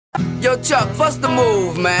Yo, Chuck, what's the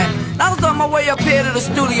move, man? I was on my way up here to the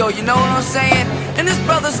studio, you know what I'm saying? And this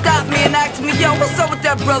brother stopped me and asked me, yo, what's up with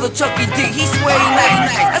that brother Chucky D? He swear he nice.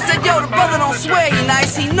 I said, yo, the brother don't swear he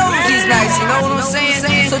nice, he knows he's nice, you know what I'm saying?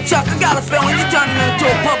 So, Chuck, I got a feeling you turning into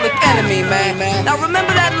a public enemy, man. Now,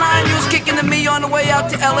 remember that line you was kicking to me on the way out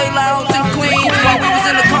to LA Lounge in Queens while we was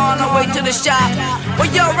in the car on our way to the shop? Well,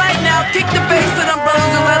 yo, right now, kick the bass for them brothers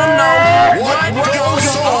and let them know what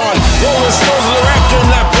goes on. Rolling stones of the rap game,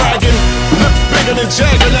 not bragging. Lip bigger than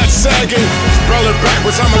Jagger, not sagging. Spell it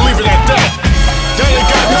backwards, I'ma leave it at that. That ain't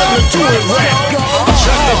got nothing to do with rap.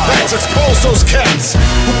 Check their backs, expose those cats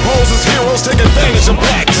who pose as heroes, take advantage of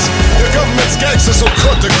blacks. The government's gangsters, so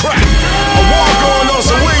cut the crap. A war going on,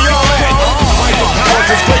 so where y'all at? Fight for power,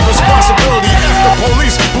 cause great responsibility. F the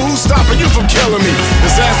police, but who's stopping you from killing me?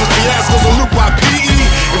 Disasters, fiascos, are looped by PE.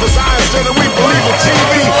 If it's eyes, then we believe in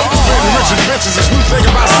TV. Spitting rich and bitches, it's new thing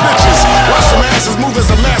about snitches. Watch the masses move as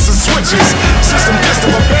the masses switches. System dissed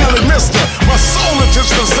but barely missed her. My soul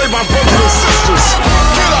intention to save my brothers and sisters.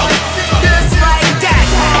 Get up! just like that.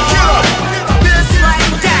 Get up! Just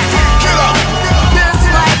like that. Get up! Just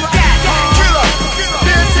like that. Get up!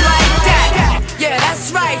 Just like that. Yeah,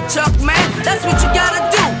 that's right, Chuck, man. That's what you gotta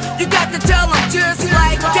do. You got to tell them just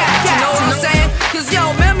like that. You know what I'm saying? Cause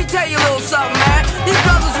yo, man, let me tell you a little something, man. These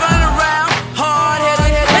brothers running around,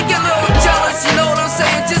 hard-headed, they get a little jealous, you know what I'm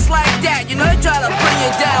saying? Just like that. You know, they try to bring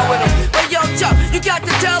you down with them. But yo, Chuck, you got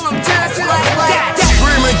to tell them just like that.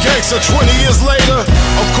 Screaming gangster 20 years later.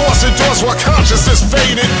 Of course endorsed while consciousness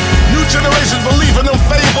faded. New generations believe in them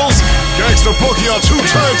fables. Gangster bookie on 2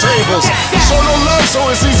 turntables. So no love, so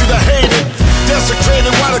it's easy to hate it.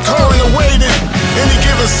 Desecrated while the coroner waited. Any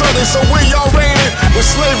given Sunday, so where y'all raided? With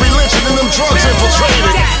slavery, lynching, and them drugs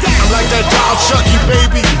infiltrated. I'm like that doll Chucky,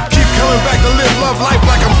 baby. Keep coming back to live love life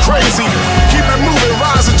like I'm crazy. Keep it moving,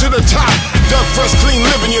 rising to the top. Duck fresh, clean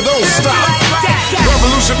living, you don't stop.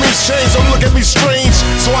 Revolution means change, don't look at me strange.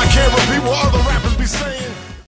 So I can't repeat what other rappers be saying.